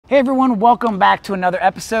Hey everyone, welcome back to another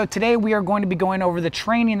episode. Today we are going to be going over the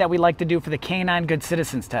training that we like to do for the Canine Good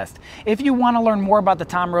Citizens Test. If you want to learn more about the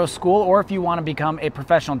Tom Rose School or if you want to become a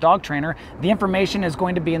professional dog trainer, the information is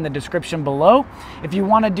going to be in the description below. If you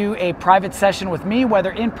want to do a private session with me,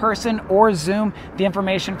 whether in person or Zoom, the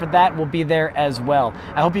information for that will be there as well.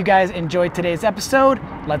 I hope you guys enjoyed today's episode.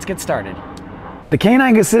 Let's get started. The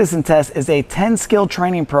Canine Good Citizen Test is a 10-skill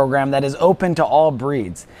training program that is open to all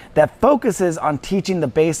breeds that focuses on teaching the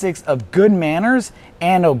basics of good manners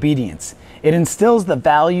and obedience. It instills the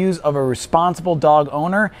values of a responsible dog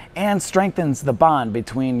owner and strengthens the bond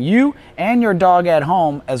between you and your dog at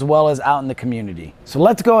home as well as out in the community. So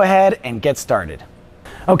let's go ahead and get started.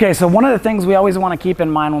 Okay, so one of the things we always want to keep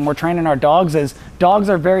in mind when we're training our dogs is dogs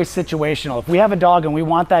are very situational. If we have a dog and we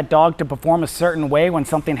want that dog to perform a certain way when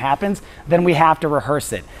something happens, then we have to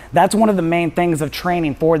rehearse it. That's one of the main things of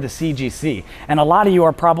training for the CGC. And a lot of you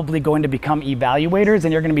are probably going to become evaluators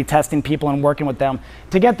and you're going to be testing people and working with them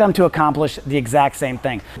to get them to accomplish the exact same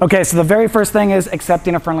thing. Okay, so the very first thing is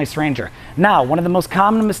accepting a friendly stranger. Now, one of the most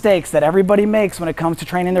common mistakes that everybody makes when it comes to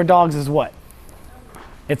training their dogs is what?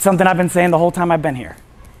 It's something I've been saying the whole time I've been here.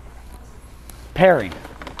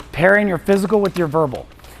 Pairing your physical with your verbal.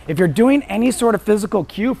 If you're doing any sort of physical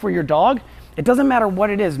cue for your dog, it doesn't matter what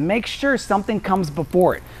it is, make sure something comes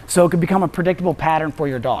before it so it can become a predictable pattern for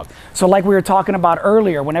your dog. So like we were talking about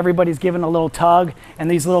earlier, when everybody's giving a little tug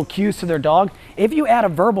and these little cues to their dog, if you add a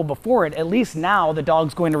verbal before it, at least now the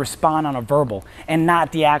dog's going to respond on a verbal and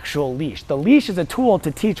not the actual leash. The leash is a tool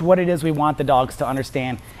to teach what it is we want the dogs to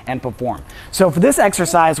understand and perform. So for this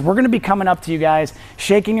exercise, we're going to be coming up to you guys,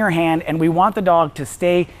 shaking your hand, and we want the dog to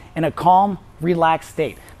stay in a calm, relaxed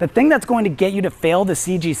state. The thing that's going to get you to fail the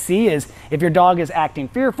CGC is if your dog is acting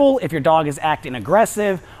fearful, if your dog is acting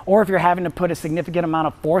aggressive, or if you're having to put a significant amount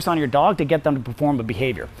of force on your dog to get them to perform a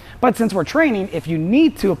behavior. But since we're training, if you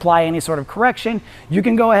need to apply any sort of correction, you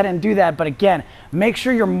can go ahead and do that. But again, make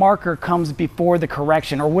sure your marker comes before the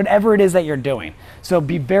correction or whatever it is that you're doing. So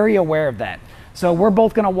be very aware of that. So we're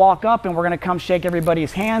both going to walk up and we're going to come shake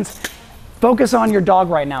everybody's hands. Focus on your dog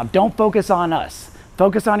right now. Don't focus on us.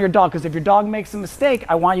 Focus on your dog, because if your dog makes a mistake,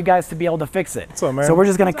 I want you guys to be able to fix it. What's up, man? So we're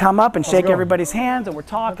just going to come up and shake everybody's hands, and we're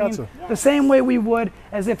talking the same way we would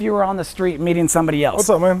as if you were on the street meeting somebody else. What's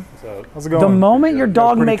up, man? What's up? How's it going? The moment your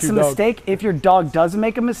dog makes a mistake, if your dog does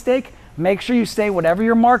make a mistake, make sure you say whatever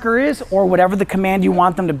your marker is or whatever the command you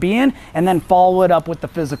want them to be in, and then follow it up with the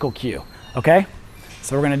physical cue. Okay?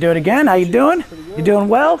 So we're going to do it again. How you doing? You doing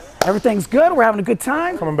well? Everything's good? We're having a good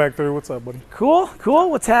time? Coming back through. What's up, buddy? Cool, cool.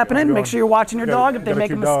 What's happening? Make sure you're watching your dog. If they make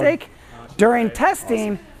a mistake, during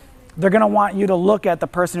testing, they're going to want you to look at the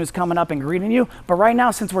person who's coming up and greeting you. But right now,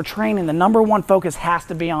 since we're training, the number one focus has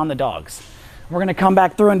to be on the dogs. We're going to come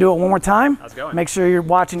back through and do it one more time. How's it going? Make sure you're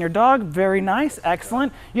watching your dog. Very nice.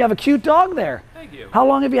 Excellent. You have a cute dog there. Thank you. How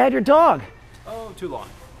long have you had your dog? Oh, too long.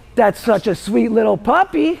 That's such a sweet little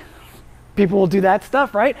puppy. People will do that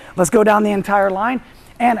stuff, right? Let's go down the entire line.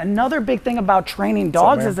 And another big thing about training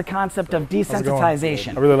dogs is the concept of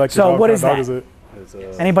desensitization. I really like so dog. what is dog that? Is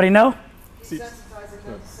it? Anybody know?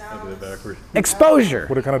 Exposure.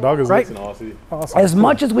 What kind of dog is right? it? Awesome. As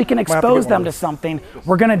much as we can expose them to something,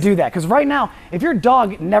 we're going to do that. Because right now, if your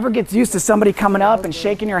dog never gets used to somebody coming up and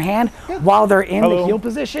shaking your hand while they're in the heel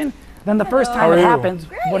position, then the first time it happens,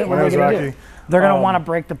 what are they going to do? They're going to want to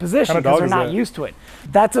break the position because they're not used to it.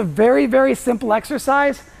 That's a very, very simple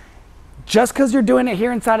exercise. Just because you're doing it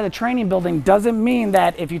here inside of the training building doesn't mean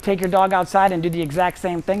that if you take your dog outside and do the exact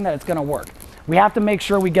same thing that it's going to work. We have to make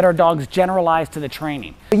sure we get our dogs generalized to the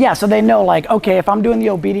training. But yeah, so they know like, okay, if I'm doing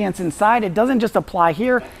the obedience inside, it doesn't just apply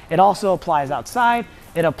here. It also applies outside.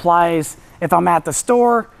 It applies if I'm at the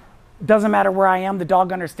store. Doesn't matter where I am. The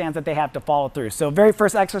dog understands that they have to follow through. So very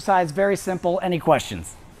first exercise, very simple. Any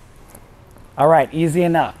questions? All right, easy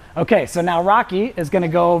enough. Okay, so now Rocky is going to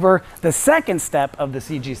go over the second step of the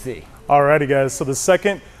CGC. Alrighty, guys. So the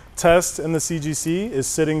second test in the CGC is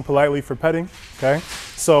sitting politely for petting. Okay.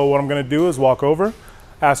 So what I'm going to do is walk over,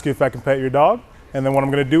 ask you if I can pet your dog, and then what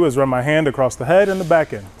I'm going to do is run my hand across the head and the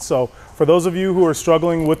back end. So for those of you who are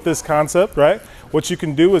struggling with this concept, right, what you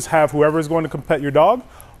can do is have whoever is going to come pet your dog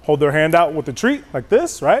hold their hand out with the treat like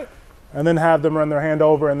this, right, and then have them run their hand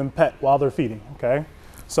over and then pet while they're feeding. Okay.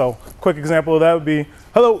 So quick example of that would be,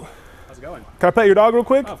 hello. How's it going? Can I pet your dog real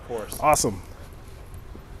quick? Of course. Awesome.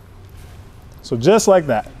 So just like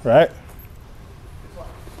that, right?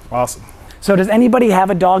 Awesome. So does anybody have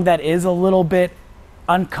a dog that is a little bit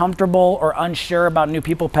uncomfortable or unsure about new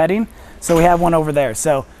people petting? So we have one over there.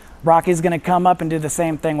 So Rocky's going to come up and do the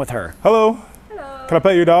same thing with her. Hello. Hello. Can I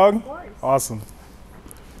pet your dog? Of course. Awesome.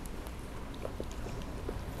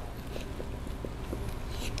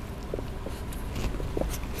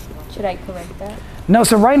 should I correct that? No,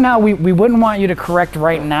 so right now we wouldn't want you to correct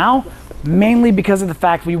right now, mainly because of the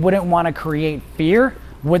fact we wouldn't want to create fear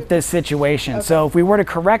with this situation. Okay. So if we were to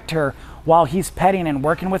correct her while he's petting and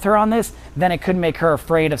working with her on this, then it could make her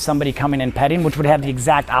afraid of somebody coming and petting, which would have the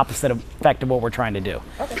exact opposite effect of what we're trying to do.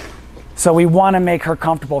 Okay. So we want to make her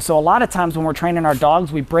comfortable. So a lot of times when we're training our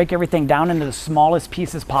dogs, we break everything down into the smallest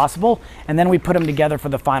pieces possible, and then we put them together for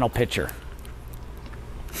the final picture.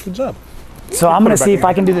 Good job. So I'm going to see if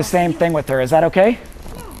I can do the same thing with her. Is that okay?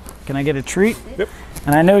 Can I get a treat? Yep.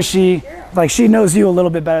 And I know she knows you a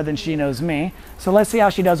little bit better than she knows me. So let's see how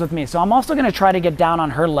she does with me. So I'm also going to try to get down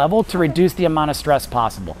on her level to reduce the amount of stress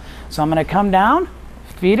possible. So I'm going to come down,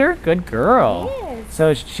 feed her. Good girl. Yes.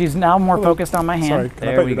 So she's now more focused on my hand.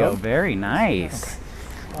 Sorry, there we go. Very nice.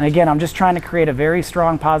 Okay. And again, I'm just trying to create a very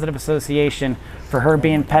strong positive association for her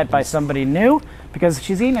being pet by somebody new, because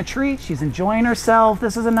she's eating a treat, she's enjoying herself.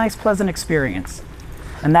 This is a nice, pleasant experience.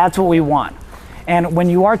 And that's what we want. And when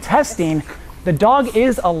you are testing, the dog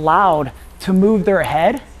is allowed to move their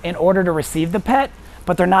head in order to receive the pet,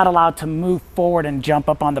 but they're not allowed to move forward and jump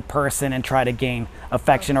up on the person and try to gain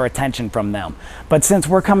affection or attention from them. But since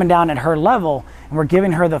we're coming down at her level and we're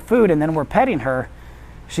giving her the food and then we're petting her,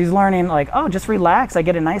 she's learning like, oh, just relax. I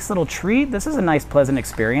get a nice little treat. This is a nice, pleasant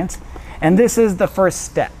experience. And this is the first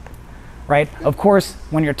step, right? Of course,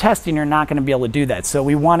 when you're testing, you're not going to be able to do that. So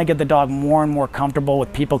we want to get the dog more and more comfortable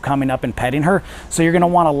with people coming up and petting her. So you're going to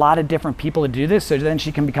want a lot of different people to do this, so then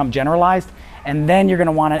she can become generalized. And then you're going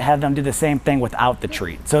to want to have them do the same thing without the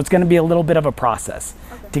treat. So it's going to be a little bit of a process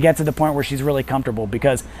to get to the point where she's really comfortable.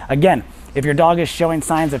 Because again, if your dog is showing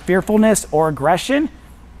signs of fearfulness or aggression,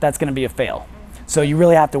 that's going to be a fail. So you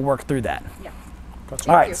really have to work through that. Yeah.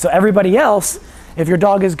 All right, so everybody else, if your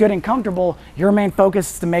dog is good and comfortable, your main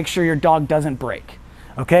focus is to make sure your dog doesn't break.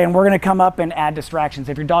 Okay, and we're going to come up and add distractions.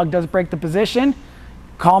 If your dog does break the position,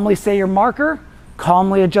 calmly say your marker,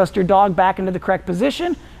 calmly adjust your dog back into the correct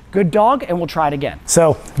position. Good dog, and we'll try it again.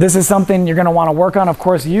 So this is something you're going to want to work on. Of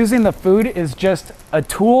course, using the food is just a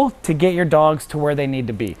tool to get your dogs to where they need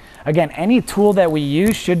to be. Again, any tool that we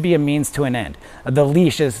use should be a means to an end. The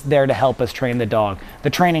leash is there to help us train the dog. The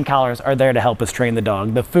training collars are there to help us train the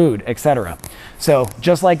dog, the food, etc. So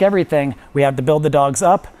just like everything, we have to build the dogs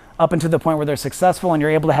up into the point where they're successful and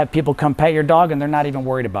you're able to have people come pet your dog and they're not even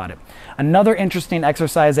worried about it. Another interesting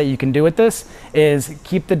exercise that you can do with this is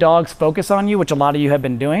keep the dog's focus on you, which a lot of you have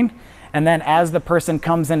been doing. And then as the person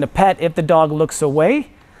comes in to pet, if the dog looks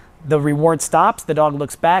away, the reward stops, the dog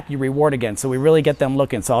looks back, you reward again. So we really get them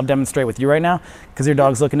looking. So I'll demonstrate with you right now because your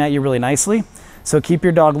dog's looking at you really nicely. So keep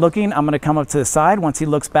your dog looking. I'm going to come up to the side. Once he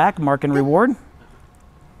looks back, mark and reward. And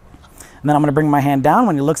then I'm going to bring my hand down.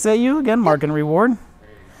 When he looks at you, again, mark and reward.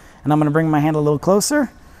 And I'm going to bring my hand a little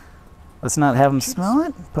closer. Let's not have him smell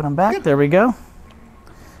it. Put him back. There we go.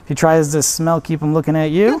 If he tries to smell, keep him looking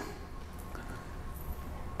at you.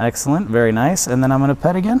 Excellent. Very nice. And then I'm going to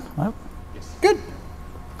pet again. Oh. Good.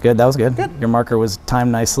 Good. That was good. Your marker was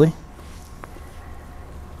timed nicely.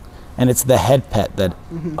 And it's the head pet that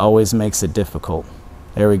always makes it difficult.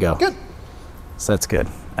 There we go. Good. So that's good.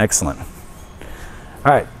 Excellent.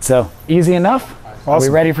 All right. So easy enough. Awesome. Are we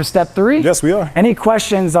ready for step 3? Yes, we are. Any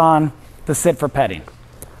questions on the sit for petting?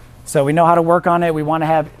 So we know how to work on it. We want to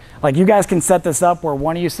have, like, you guys can set this up where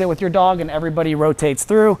one of you sit with your dog and everybody rotates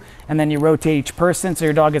through, and then you rotate each person so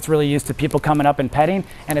your dog gets really used to people coming up and petting,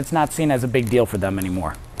 and it's not seen as a big deal for them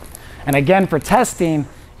anymore. And again, for testing,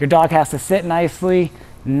 your dog has to sit nicely,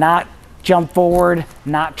 not jump forward,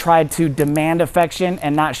 not try to demand affection,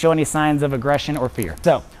 and not show any signs of aggression or fear.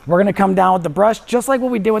 So we're going to come down with the brush, just like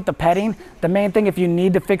what we did with the petting. The main thing, if you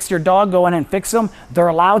need to fix your dog, go in and fix them. They're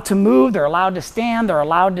allowed to move, they're allowed to stand, they're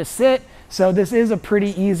allowed to sit. So this is a pretty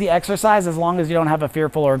easy exercise as long as you don't have a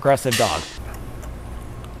fearful or aggressive dog.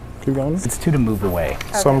 Keep going. It's 2 to move away.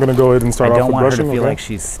 So I'm going to go ahead and start off with brushing. I don't want her to feel like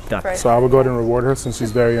she's stuck. So I will go ahead and reward her since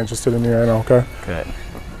she's very interested in me right now, okay? Good.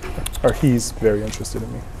 Or he's very interested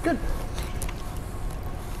in me. Good.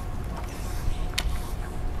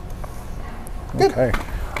 Okay.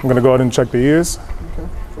 I'm going to go ahead and check the ears. Okay.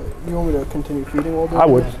 So you want me to continue feeding all day?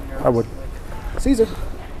 I would. Caesar.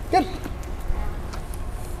 Good.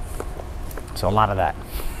 So a lot of that.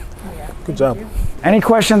 Good job. Any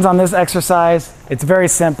questions on this exercise? It's very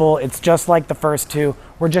simple. It's just like the first 2.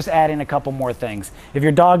 We're just adding a couple more things. If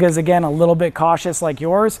your dog is, again, a little bit cautious like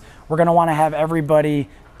yours, we're going to want to have everybody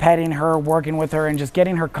petting her, working with her, and just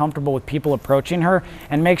getting her comfortable with people approaching her,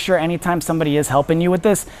 and make sure anytime somebody is helping you with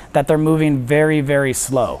this, that they're moving very, very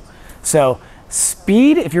slow. So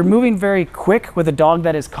speed, if you're moving very quick with a dog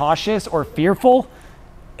that is cautious or fearful,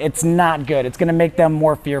 it's not good. It's going to make them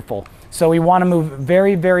more fearful. So we want to move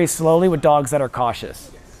very, very slowly with dogs that are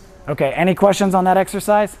cautious. Okay, any questions on that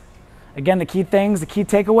exercise? Again, the key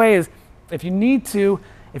takeaway is if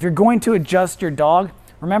you're going to adjust your dog,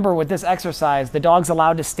 remember with this exercise, the dog's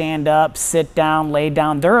allowed to stand up, sit down, lay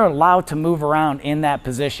down. They're allowed to move around in that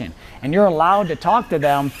position. And you're allowed to talk to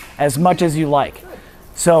them as much as you like.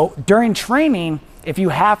 So during training, if you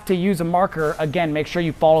have to use a marker, again, make sure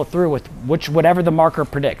you follow through with whatever the marker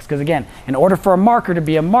predicts. Because again, in order for a marker to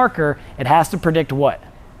be a marker, it has to predict what?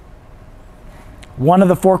 One of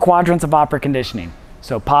the 4 quadrants of opera conditioning.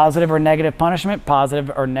 So positive or negative punishment,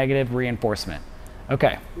 positive or negative reinforcement.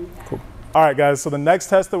 Okay. Cool. All right, guys, so the next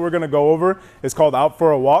test that we're gonna go over is called Out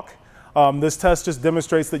for a Walk. This test just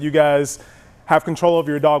demonstrates that you guys have control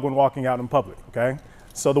over your dog when walking out in public, okay?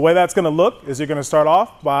 So the way that's gonna look is you're gonna start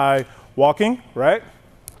off by walking, right?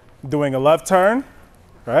 Doing a left turn,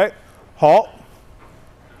 right? Halt.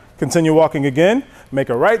 Continue walking again. Make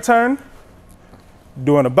a right turn.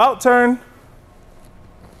 Do an about turn.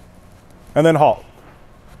 And then halt.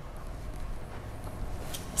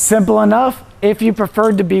 Simple enough. If you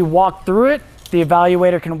preferred to be walked through it, the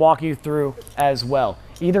evaluator can walk you through as well.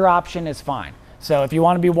 Either option is fine. So if you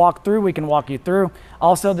want to be walked through, we can walk you through.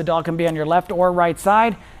 Also, the dog can be on your left or right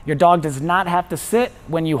side. Your dog does not have to sit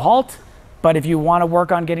when you halt, but if you want to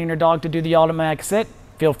work on getting your dog to do the automatic sit,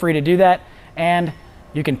 feel free to do that. And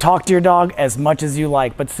you can talk to your dog as much as you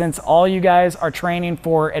like. But since all you guys are training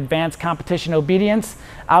for advanced competition obedience,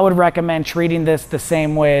 I would recommend treating this the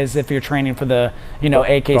same way as if you're training for the,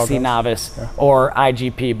 AKC novice or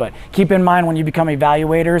IGP. But keep in mind when you become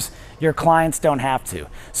evaluators, your clients don't have to.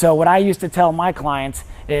 So what I used to tell my clients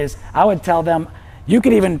is I would tell them, you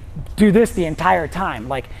could even do this the entire time.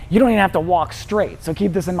 Like, you don't even have to walk straight. So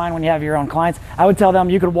keep this in mind when you have your own clients. I would tell them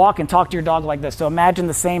you could walk and talk to your dog like this. So imagine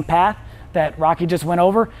the same path that Rocky just went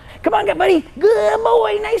over. Come on, buddy. Good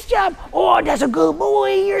boy. Nice job. Oh, that's a good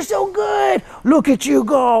boy. You're so good. Look at you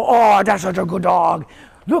go. Oh, that's such a good dog.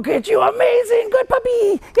 Look at you. Amazing. Good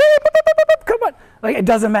puppy. Come on. Like, it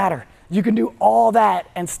doesn't matter. You can do all that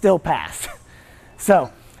and still pass. So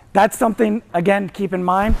that's something, again, keep in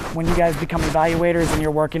mind when you guys become evaluators and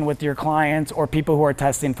you're working with your clients or people who are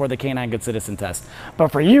testing for the Canine Good Citizen test. But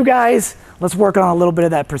for you guys, let's work on a little bit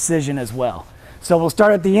of that precision as well. So we'll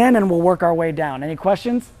start at the end and we'll work our way down. Any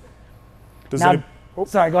questions? Sorry,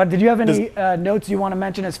 go ahead. Did you have any notes you want to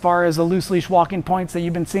mention as far as the loose leash walking points that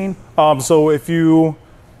you've been seeing? So if your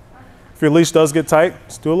leash does get tight,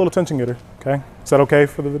 just do a little tension getter, okay? Is that okay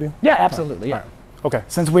for the video? Yeah, absolutely, yeah. All right. Okay.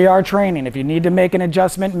 Since we are training, if you need to make an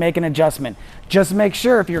adjustment, make an adjustment. Just make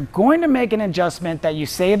sure if you're going to make an adjustment that you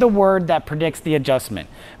say the word that predicts the adjustment.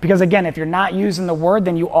 Because again, if you're not using the word,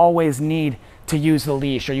 then you always need to use the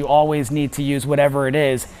leash, or you always need to use whatever it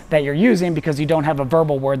is that you're using because you don't have a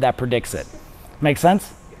verbal word that predicts it. Make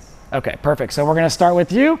sense? Yes. Okay, perfect. So we're going to start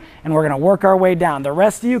with you and we're going to work our way down. The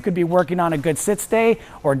rest of you could be working on a good sit stay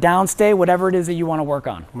or down stay, whatever it is that you want to work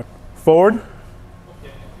on. Forward.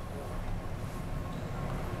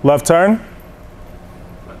 Left turn.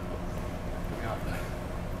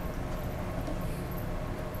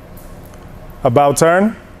 About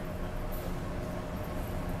turn.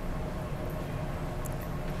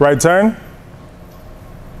 Right turn.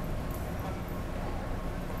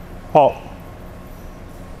 Halt.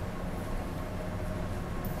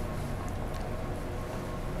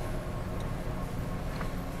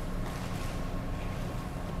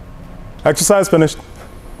 Exercise finished.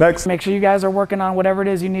 Next. Make sure you guys are working on whatever it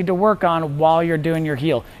is you need to work on while you're doing your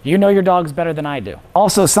heel. You know your dogs better than I do.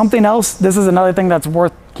 Also, something else, this is another thing that's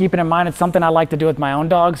worth keeping in mind. It's something I like to do with my own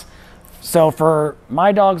dogs. So for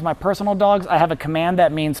my dogs, my personal dogs, I have a command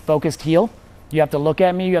that means focused heel. You have to look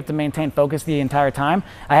at me, you have to maintain focus the entire time.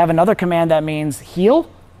 I have another command that means heel,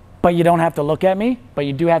 but you don't have to look at me, but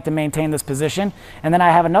you do have to maintain this position. And then I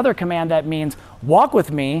have another command that means walk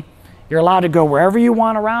with me. You're allowed to go wherever you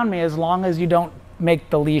want around me as long as you don't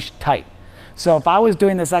make the leash tight. So if I was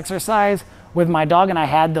doing this exercise with my dog and I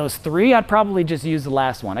had those 3, I'd probably just use the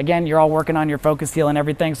last one. Again, you're all working on your focus heel and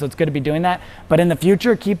everything, so it's good to be doing that. But in the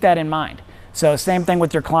future, keep that in mind. So same thing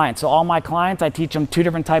with your clients. So all my clients, I teach them 2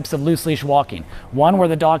 different types of loose leash walking. One where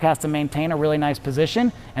the dog has to maintain a really nice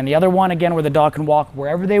position, and the other one, again, where the dog can walk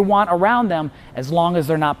wherever they want around them as long as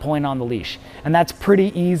they're not pulling on the leash. And that's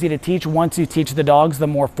pretty easy to teach once you teach the dogs the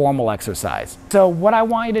more formal exercise. So what I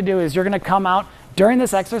want you to do is you're gonna come out during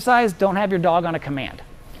this exercise, don't have your dog on a command.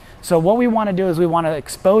 So what we want to do is we want to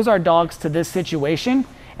expose our dogs to this situation,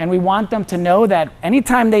 and we want them to know that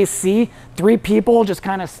anytime they see 3 people just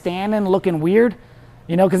kind of standing looking weird,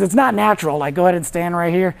 because it's not natural, like go ahead and stand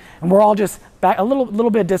right here, and we're all just back a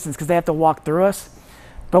little bit of distance because they have to walk through us.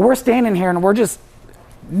 But we're standing here and we're just,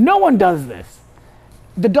 no one does this.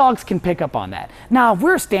 the dogs can pick up on that. Now, if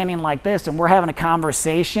we're standing like this and we're having a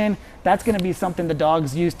conversation, that's going to be something the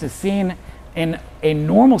dog's used to seeing in a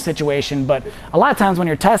normal situation. But a lot of times when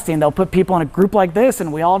you're testing, they'll put people in a group like this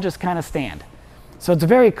and we all just kind of stand. So it's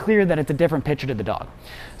very clear that it's a different picture to the dog.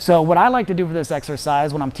 So what I like to do for this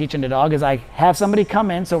exercise when I'm teaching the dog is I have somebody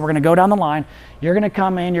come in. So we're going to go down the line. You're going to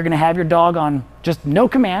come in. You're going to have your dog on just no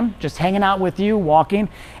command, just hanging out with you, walking.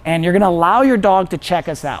 And you're going to allow your dog to check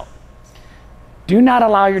us out. Do not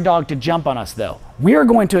allow your dog to jump on us, though. We are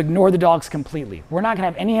going to ignore the dogs completely. We're not going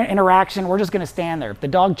to have any interaction. We're just going to stand there. If the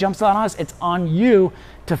dog jumps on us, it's on you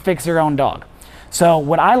to fix your own dog. So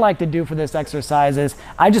what I like to do for this exercise is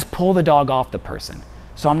I just pull the dog off the person.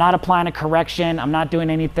 So I'm not applying a correction. I'm not doing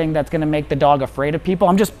anything that's going to make the dog afraid of people.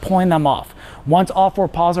 I'm just pulling them off. Once all 4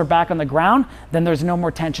 paws are back on the ground, then there's no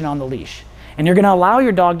more tension on the leash. And you're going to allow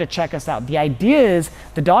your dog to check us out. The idea is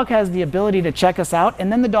the dog has the ability to check us out,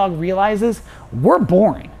 and then the dog realizes we're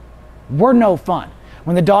boring. We're no fun.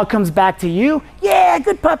 When the dog comes back to you, yeah,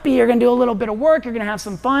 good puppy, you're going to do a little bit of work, you're going to have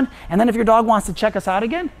some fun. And then if your dog wants to check us out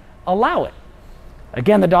again, allow it.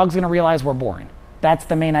 Again, the dog's going to realize we're boring. That's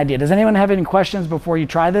the main idea. Does anyone have any questions before you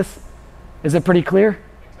try this? Is it pretty clear?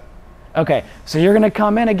 Okay, so you're going to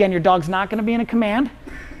come in. Again, your dog's not going to be in a command,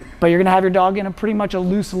 but you're going to have your dog in a pretty much a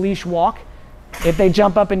loose leash walk. If they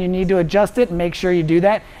jump up and you need to adjust it, make sure you do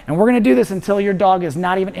that. And we're going to do this until your dog is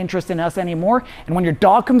not even interested in us anymore. And when your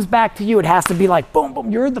dog comes back to you, it has to be like, boom,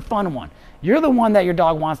 boom, you're the fun one. You're the one that your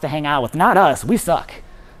dog wants to hang out with, not us. We suck.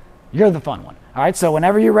 You're the fun one. All right, so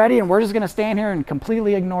whenever you're ready, and we're just going to stand here and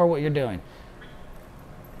completely ignore what you're doing.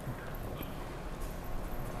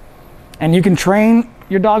 And you can train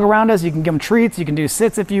your dog around us. You can give them treats. You can do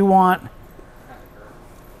sits if you want.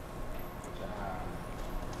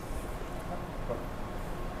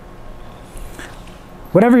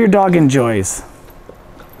 Whatever your dog enjoys.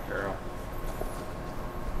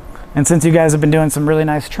 And since you guys have been doing some really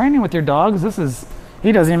nice training with your dogs,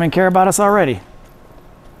 he doesn't even care about us already.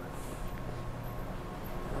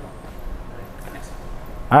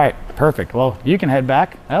 All right, perfect. Well, you can head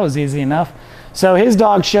back. That was easy enough. So his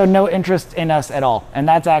dog showed no interest in us at all. And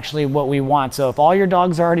that's actually what we want. So if all your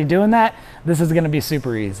dogs are already doing that, this is going to be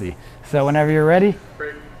super easy. So whenever you're ready.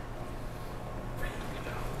 Great.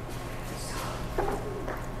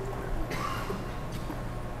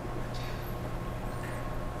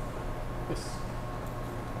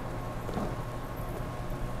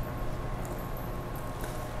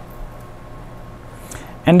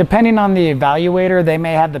 And depending on the evaluator, they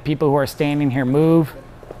may have the people who are standing here move,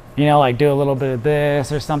 you know, like do a little bit of this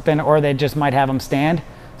or something, or they just might have them stand.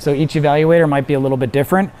 So each evaluator might be a little bit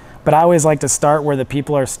different, but I always like to start where the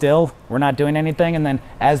people are still, we're not doing anything, and then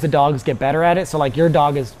as the dogs get better at it, so like your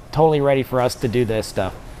dog is totally ready for us to do this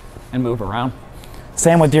stuff and move around.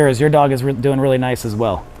 Same with yours, your dog is doing really nice as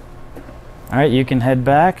well. All right, you can head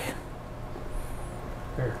back.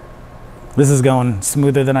 This is going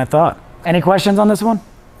smoother than I thought. Any questions on this one?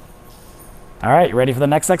 All right, you ready for the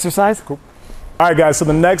next exercise? Cool. All right, guys, so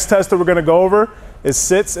the next test that we're going to go over is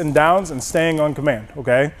sits and downs and staying on command,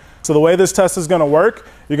 okay? So the way this test is going to work,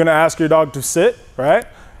 you're going to ask your dog to sit, right?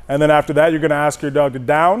 And then after that, you're going to ask your dog to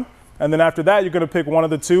down. And then after that, you're going to pick one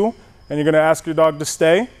of the two, and you're going to ask your dog to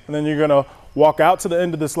stay. And then you're going to walk out to the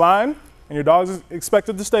end of this line, and your dog is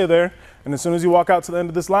expected to stay there. And as soon as you walk out to the end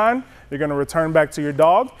of this line, you're going to return back to your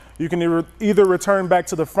dog. You can either return back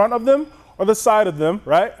to the front of them or the side of them,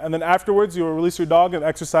 right? And then afterwards, you will release your dog and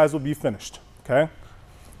exercise will be finished, okay?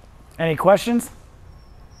 Any questions?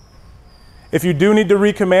 If you do need to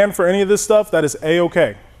recommand for any of this stuff, that is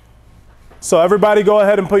A-okay. So everybody go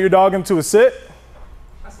ahead and put your dog into a sit.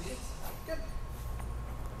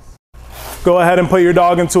 Go ahead and put your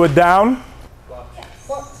dog into a down.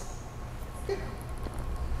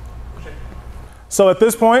 So at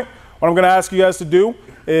this point, what I'm going to ask you guys to do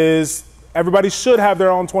is everybody should have their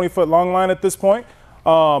own 20-foot long line at this point.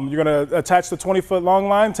 You're going to attach the 20-foot long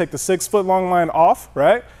line, take the 6-foot long line off,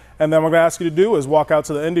 right? And then what I'm going to ask you to do is walk out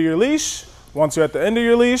to the end of your leash. Once you're at the end of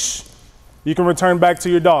your leash, you can return back to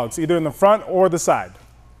your dogs, either in the front or the side.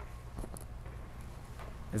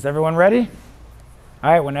 Is everyone ready?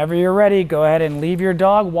 All right, whenever you're ready, go ahead and leave your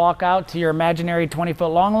dog, walk out to your imaginary 20-foot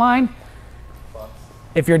long line.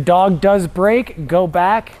 If your dog does break, go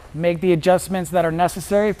back, make the adjustments that are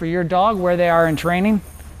necessary for your dog where they are in training.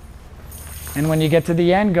 And when you get to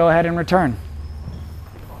the end, go ahead and return.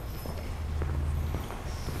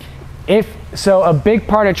 So a big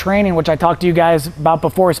part of training, which I talked to you guys about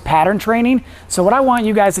before, is pattern training. So what I want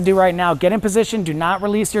you guys to do right now, get in position, do not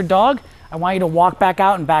release your dog. I want you to walk back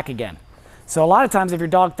out and back again. So a lot of times if your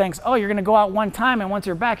dog thinks, oh, you're gonna go out one time and once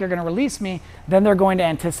you're back, you're gonna release me, then they're going to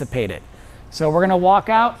anticipate it. So we're gonna walk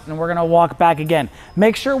out and we're gonna walk back again.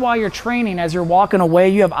 Make sure while you're training, as you're walking away,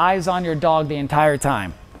 you have eyes on your dog the entire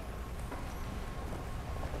time.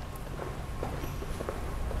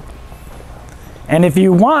 And if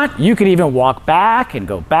you want, you could even walk back and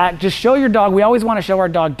go back. Just show your dog. We always want to show our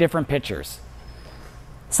dog different pictures.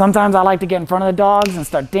 Sometimes I like to get in front of the dogs and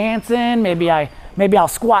start dancing. Maybe I'll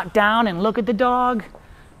squat down and look at the dog,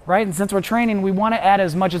 right? And since we're training, we want to add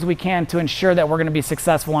as much as we can to ensure that we're going to be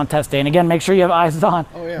successful on test day. And again, make sure you have eyes on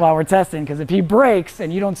while we're testing, because if he breaks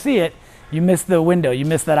and you don't see it, you miss the window, you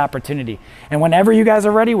miss that opportunity. And whenever you guys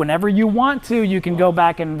are ready, whenever you want to, you can go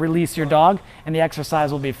back and release your dog and the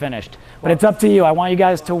exercise will be finished. But it's up to you. I want you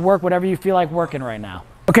guys to work whatever you feel like working right now.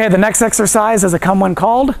 Okay, the next exercise is a come when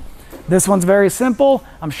called. This one's very simple.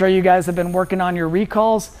 I'm sure you guys have been working on your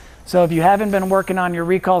recalls. So if you haven't been working on your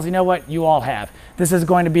recalls, you know what? You all have. This is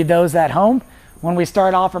going to be those at home. When we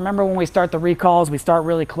start off, remember when we start the recalls, we start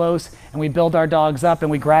really close and we build our dogs up and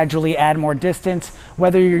we gradually add more distance.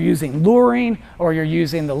 Whether you're using luring or you're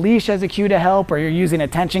using the leash as a cue to help or you're using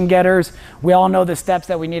attention getters, we all know the steps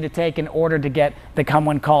that we need to take in order to get the come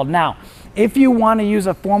when called. Now, if you want to use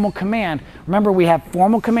a formal command, remember we have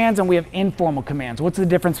formal commands and we have informal commands. What's the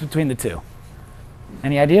difference between the two?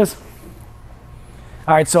 Any ideas?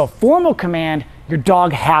 All right, so a formal command, your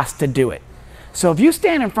dog has to do it. So if you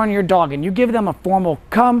stand in front of your dog and you give them a formal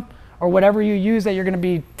come or whatever you use that you're going to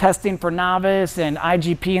be testing for novice and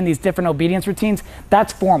IGP and these different obedience routines,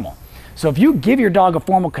 that's formal. So if you give your dog a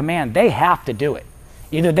formal command, they have to do it.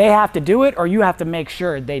 Either they have to do it or you have to make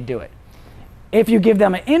sure they do it. If you give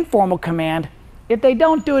them an informal command, if they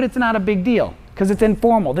don't do it, it's not a big deal because it's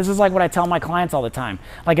informal. This is like what I tell my clients all the time.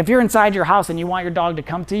 Like if you're inside your house and you want your dog to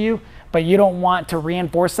come to you, but you don't want to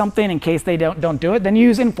reinforce something in case they don't do it, then you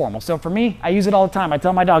use informal. So for me, I use it all the time. I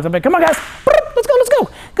tell my dogs, I'm like, come on guys, let's go, let's go.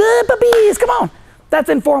 Good puppies, come on. That's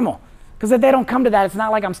informal. Because if they don't come to that, it's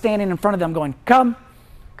not like I'm standing in front of them going, come.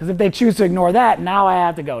 Because if they choose to ignore that, now I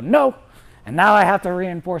have to go, no. And now I have to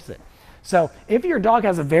reinforce it. So if your dog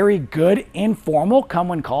has a very good informal come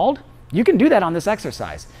when called, you can do that on this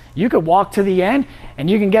exercise. You could walk to the end and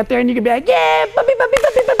you can get there and you can be like, yeah, puppy, puppy,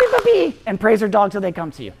 puppy, puppy, puppy, and praise your dog till they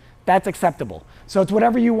come to you. That's acceptable. So it's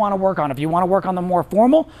whatever you want to work on. If you want to work on the more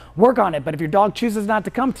formal, work on it. But if your dog chooses not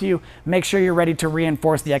to come to you, make sure you're ready to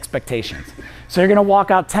reinforce the expectations. So you're going to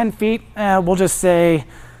walk out 10 feet. We'll just say,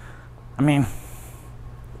 10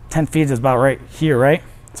 feet is about right here, right?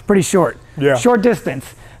 It's pretty short. Yeah. Short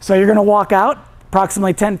distance. So you're going to walk out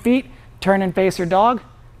approximately 10 feet, turn and face your dog,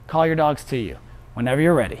 call your dogs to you whenever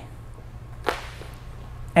you're ready.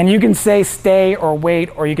 And you can say stay or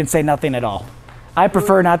wait, or you can say nothing at all. I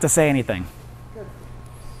prefer not to say anything. Good.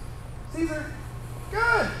 Caesar.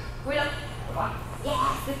 Good. Will.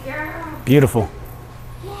 Yes, good girl. Beautiful.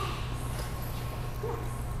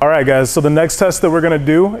 All right, guys, so the next test that we're gonna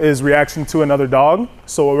do is reaction to another dog.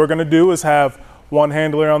 So what we're gonna do is have one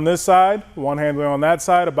handler on this side, one handler on that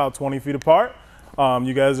side, about 20 feet apart.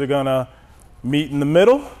 You guys are gonna meet in the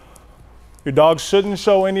middle. Your dog shouldn't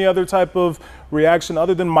show any other type of reaction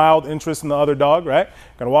other than mild interest in the other dog, right?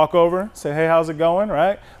 Gonna walk over, say, hey, how's it going,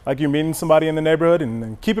 right? Like you're meeting somebody in the neighborhood and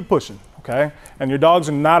then keep it pushing, okay? And your dogs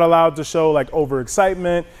are not allowed to show like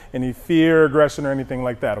overexcitement, any fear, aggression, or anything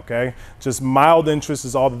like that, okay? Just mild interest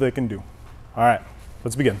is all that they can do. All right,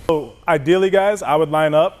 let's begin. So ideally, guys, I would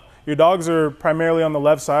line up. Your dogs are primarily on the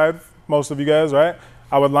left side, most of you guys, right?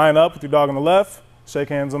 I would line up with your dog on the left, shake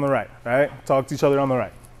hands on the right, right? Talk to each other on the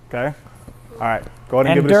right, okay? All right, go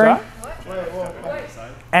ahead and give it a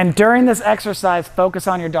shot. And during this exercise, focus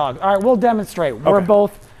on your dog. All right, we'll demonstrate.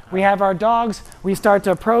 Okay. We have our dogs. We start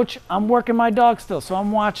to approach. I'm working my dog still, so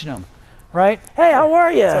I'm watching them, right? Hey, how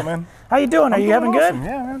are you? What's up, man? How you doing? Are you having awesome. good?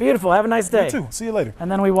 Yeah, man. Beautiful. Have a nice day. You too. See you later.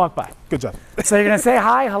 And then we walk by. Good job. So you're going to say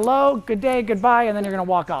hi, hello, good day, goodbye, and then you're going to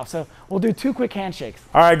walk off. So we'll do 2 quick handshakes.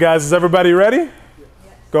 All right, guys, is everybody ready? Yes.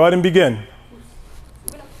 Go ahead and begin.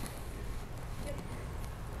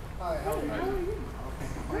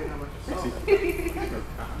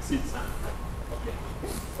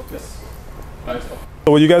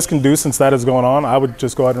 So what you guys can do, since that is going on, I would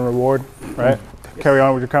just go ahead and reward, right? Carry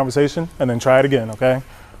on with your conversation and then try it again, okay?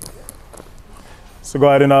 So go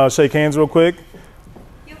ahead and shake hands real quick.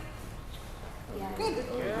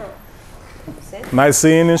 Nice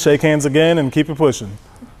seeing you. Shake hands again and keep it pushing.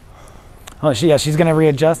 Oh, she's going to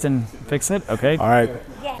readjust and fix it. Okay. All right.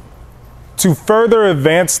 To further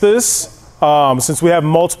advance this, since we have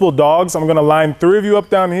multiple dogs, I'm going to line 3 of you up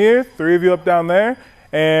down here, 3 of you up down there,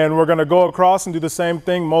 and we're going to go across and do the same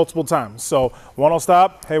thing multiple times. So one will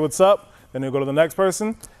stop, hey, what's up? Then you'll go to the next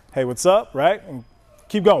person, hey, what's up, right? And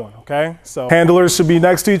keep going, okay? So handlers should be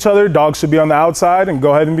next to each other, dogs should be on the outside, and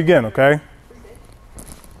go ahead and begin, okay?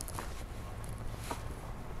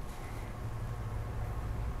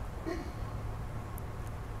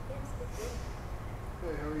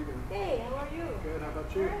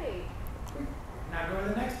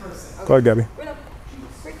 Go ahead, Gabby. Right up.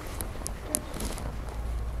 Sit.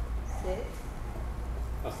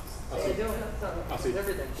 I'll see.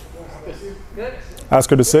 Everything. Good. Ask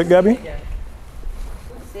her to sit, Gabby.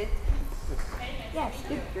 Sit. Yes.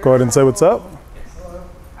 Good. Go ahead and say what's up.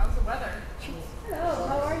 How's the weather? Hello.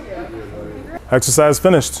 How are you? Exercise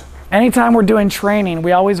finished. Anytime we're doing training,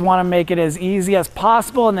 we always want to make it as easy as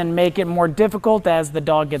possible and then make it more difficult as the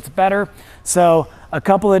dog gets better. So a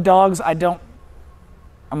couple of dogs,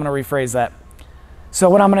 I'm going to rephrase that. So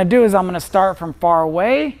what I'm going to do is I'm going to start from far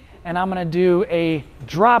away and I'm going to do a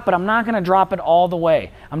drop, but I'm not going to drop it all the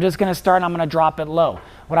way. I'm just going to start and I'm going to drop it low.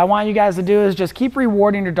 What I want you guys to do is just keep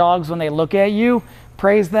rewarding your dogs when they look at you.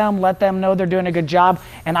 Praise them, let them know they're doing a good job.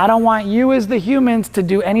 And I don't want you as the humans to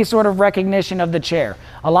do any sort of recognition of the chair.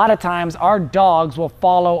 A lot of times our dogs will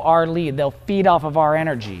follow our lead. They'll feed off of our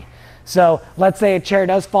energy. So let's say a chair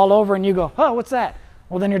does fall over and you go, oh, what's that?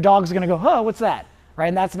 Well, then your dog's gonna go, oh, what's that? Right,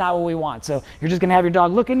 and that's not what we want. So you're just gonna have your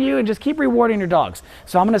dog look at you and just keep rewarding your dogs.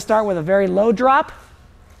 So I'm gonna start with a very low drop.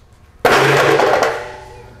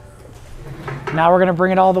 Now we're gonna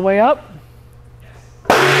bring it all the way up.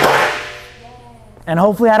 And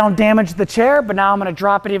hopefully I don't damage the chair, but now I'm going to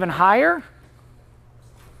drop it even higher.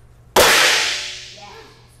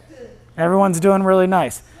 Everyone's doing really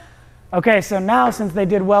nice. Okay, so now since they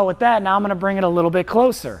did well with that, now I'm going to bring it a little bit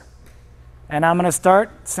closer. And I'm going to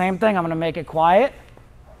start, same thing, I'm going to make it quiet.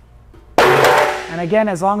 And again,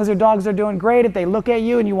 as long as your dogs are doing great, if they look at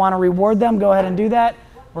you and you want to reward them, go ahead and do that.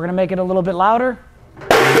 We're going to make it a little bit louder.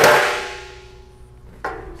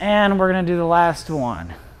 And we're going to do the last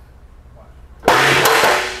one.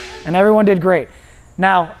 And everyone did great.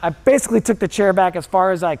 Now, I basically took the chair back as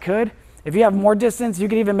far as I could. If you have more distance, you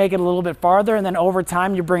can even make it a little bit farther, and then over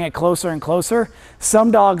time, you bring it closer and closer.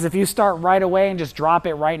 Some dogs, if you start right away and just drop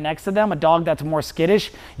it right next to them, a dog that's more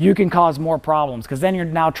skittish, you can cause more problems, because then you're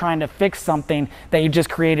now trying to fix something that you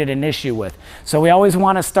just created an issue with. So we always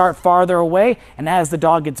want to start farther away, and as the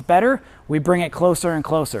dog gets better, we bring it closer and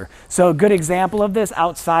closer. So a good example of this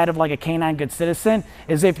outside of like a Canine Good Citizen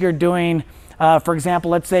is if you're doing, for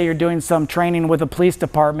example, let's say you're doing some training with a police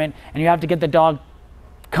department and you have to get the dog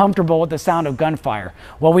comfortable with the sound of gunfire.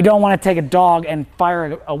 Well, we don't want to take a dog and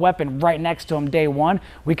fire a weapon right next to him day one.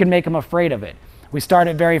 We can make him afraid of it. We start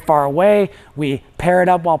it very far away. We pair it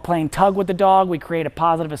up while playing tug with the dog. We create a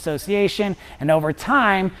positive association. And over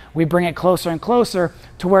time, we bring it closer and closer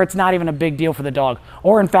to where it's not even a big deal for the dog.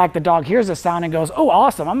 Or in fact, the dog hears a sound and goes, oh,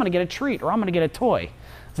 awesome, I'm going to get a treat or I'm going to get a toy.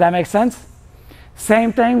 Does that make sense?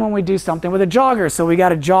 Same thing when we do something with a jogger. So we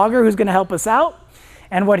got a jogger who's going to help us out.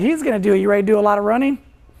 And what he's going to do, you ready to do a lot of running?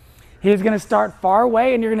 He's going to start far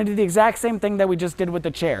away, and you're going to do the exact same thing that we just did with the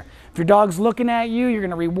chair. If your dog's looking at you, you're going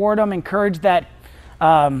to reward them, encourage that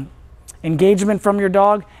engagement from your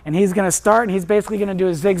dog, and he's going to start, and he's basically going to do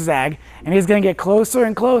a zigzag, and he's going to get closer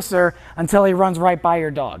and closer until he runs right by your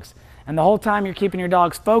dogs. And the whole time you're keeping your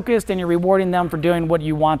dogs focused, and you're rewarding them for doing what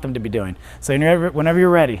you want them to be doing. So whenever you're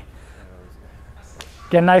ready.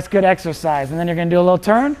 Get a nice, good exercise. And then you're going to do a little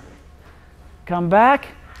turn. Come back.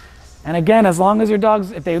 And again, as long as your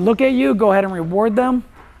dogs, if they look at you, go ahead and reward them.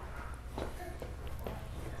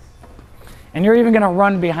 And you're even going to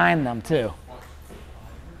run behind them, too.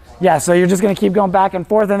 Yeah, so you're just going to keep going back and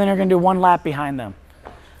forth, and then you're going to do one lap behind them.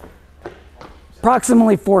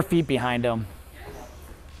 Approximately 4 feet behind them.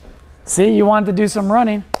 See, you wanted to do some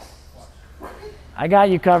running. I got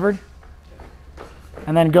you covered.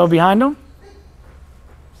 And then go behind them.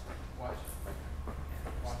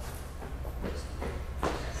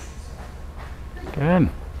 Good.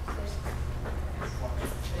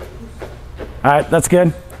 All right, that's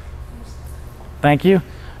good. Thank you.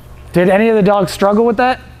 Did any of the dogs struggle with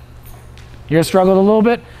that? Yours struggled a little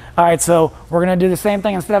bit? All right, so we're going to do the same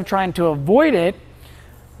thing. Instead of trying to avoid it,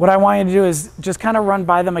 what I want you to do is just kind of run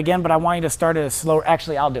by them again, but I want you to start at a slow,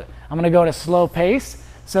 actually, I'll do it. I'm going to go at a slow pace.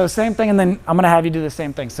 So same thing, and then I'm going to have you do the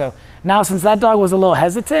same thing. So now since that dog was a little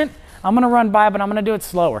hesitant, I'm going to run by, but I'm going to do it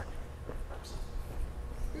slower.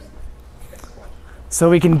 So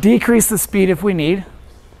we can decrease the speed if we need.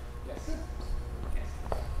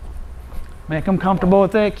 Make them comfortable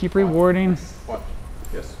with it. Keep rewarding.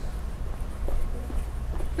 Yes.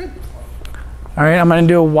 All right, I'm going to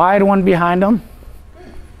do a wide one behind them.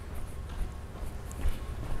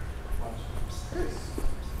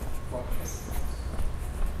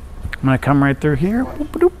 I'm going to come right through here. Boop,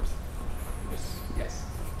 boop.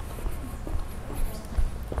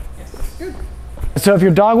 So if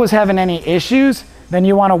your dog was having any issues, then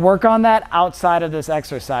you want to work on that outside of this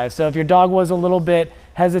exercise. So if your dog was a little bit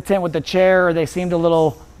hesitant with the chair or they seemed a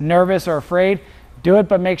little nervous or afraid, do it,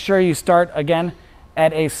 but make sure you start again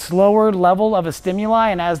at a slower level of a stimuli,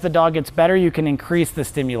 and as the dog gets better, you can increase the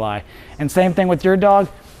stimuli. And same thing with your dog.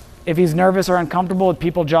 If he's nervous or uncomfortable with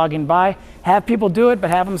people jogging by, have people do it, but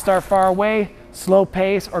have them start far away, slow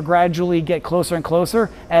pace, or gradually get closer and closer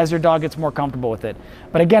as your dog gets more comfortable with it.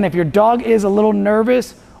 But again, if your dog is a little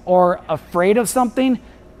nervous or afraid of something,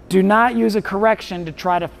 do not use a correction to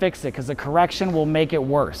try to fix it, because the correction will make it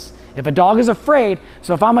worse. If a dog is afraid,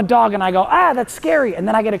 so if I'm a dog and I go, ah, that's scary, and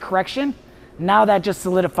then I get a correction, now that just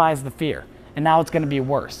solidifies the fear, and now it's going to be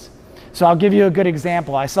worse. So I'll give you a good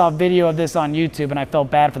example. I saw a video of this on YouTube and I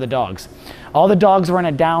felt bad for the dogs. All the dogs were in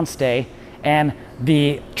a downstay, and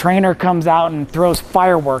the trainer comes out and throws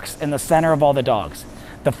fireworks in the center of all the dogs.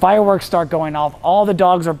 The fireworks start going off, all the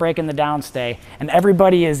dogs are breaking the downstay, and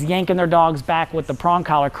everybody is yanking their dogs back with the prong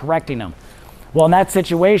collar, correcting them. Well, in that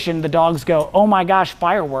situation, the dogs go, oh my gosh,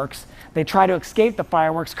 fireworks. They try to escape the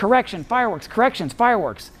fireworks, correction, fireworks, corrections,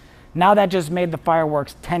 fireworks. Now that just made the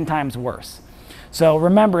fireworks 10 times worse. So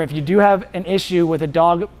remember, if you do have an issue with a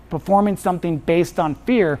dog performing something based on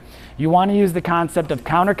fear, you want to use the concept of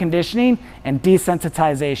counter conditioning and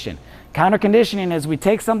desensitization. Counter conditioning is we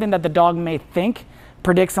take something that the dog may think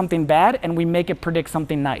predicts something bad and we make it predict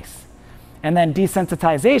something nice. And then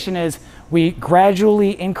desensitization is we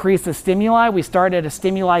gradually increase the stimuli. We start at a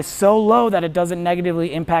stimuli so low that it doesn't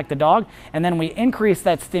negatively impact the dog, and then we increase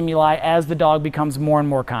that stimuli as the dog becomes more and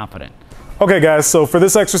more confident. Okay guys, so for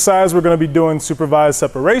this exercise, we're going to be doing supervised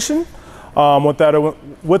separation. What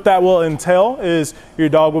that will entail is your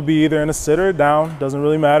dog will be either in a sit or down, doesn't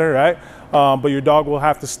really matter, right? But your dog will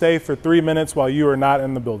have to stay for 3 minutes while you are not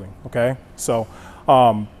in the building, okay? So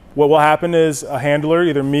what will happen is a handler,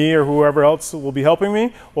 either me or whoever else will be helping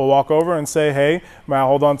me, will walk over and say, hey, may I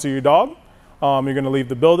hold on to your dog? You're going to leave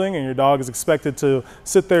the building, and your dog is expected to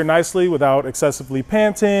sit there nicely without excessively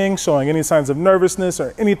panting, showing any signs of nervousness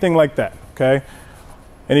or anything like that, okay?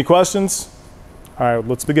 Any questions? All right,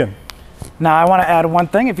 let's begin. Now I want to add one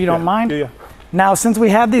thing if you don't mind. Yeah. Now, since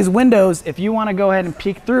we have these windows, if you want to go ahead and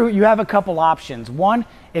peek through, you have a couple options. One,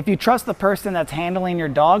 if you trust the person that's handling your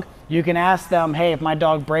dog, you can ask them, hey, if my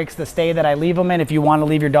dog breaks the stay that I leave them in, if you want to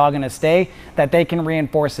leave your dog in a stay, that they can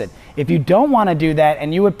reinforce it. If you don't want to do that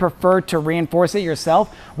and you would prefer to reinforce it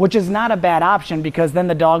yourself, which is not a bad option, because then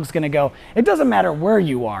the dog's going to go, it doesn't matter where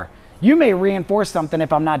you are. You may reinforce something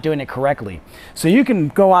if I'm not doing it correctly. So you can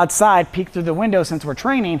go outside, peek through the window since we're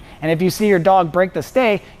training, and if you see your dog break the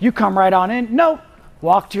stay, you come right on in. No,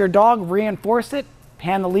 walk to your dog, reinforce it,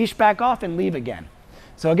 hand the leash back off, and leave again.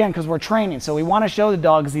 So again, because we're training, so we want to show the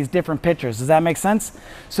dogs these different pictures. Does that make sense?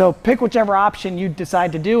 So pick whichever option you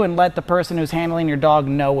decide to do and let the person who's handling your dog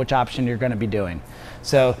know which option you're going to be doing.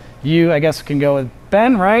 So you, I guess, can go with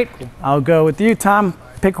Ben, right? I'll go with you, Tom.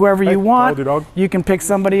 Pick whoever you want. You can pick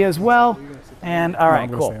somebody as well. And all right,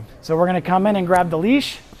 cool. So we're going to come in and grab the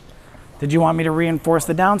leash. Did you want me to reinforce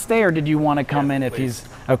the downstay, or did you want to come in if he's...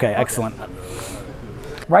 Okay, excellent.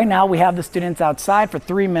 Right now we have the students outside for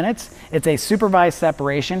 3 minutes. It's a supervised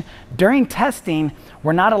separation. During testing,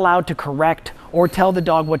 we're not allowed to correct or tell the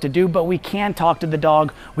dog what to do, but we can talk to the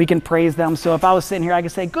dog. We can praise them. So if I was sitting here, I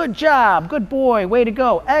could say, good job, good boy, way to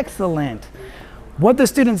go, excellent. What the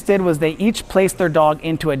students did was they each placed their dog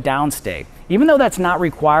into a downstay. Even though that's not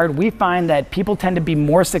required, we find that people tend to be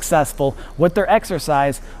more successful with their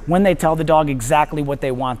exercise when they tell the dog exactly what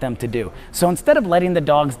they want them to do. So instead of letting the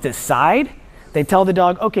dogs decide, they tell the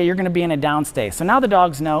dog, okay, you're gonna be in a downstay. So now the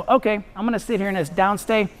dogs know, okay, I'm gonna sit here in this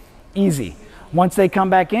downstay, easy. Once they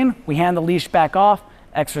come back in, we hand the leash back off,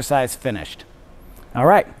 exercise finished. All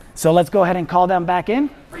right, so let's go ahead and call them back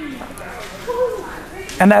in.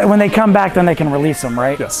 And that when they come back, then they can release them,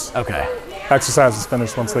 right? Yes. Okay. Exercise is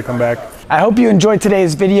finished once they come back. I hope you enjoyed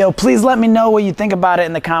today's video. Please let me know what you think about it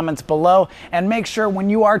in the comments below, and make sure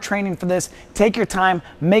when you are training for this, take your time,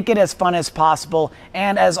 make it as fun as possible.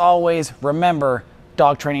 And as always, remember,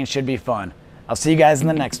 dog training should be fun. I'll see you guys in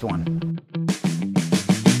the next one.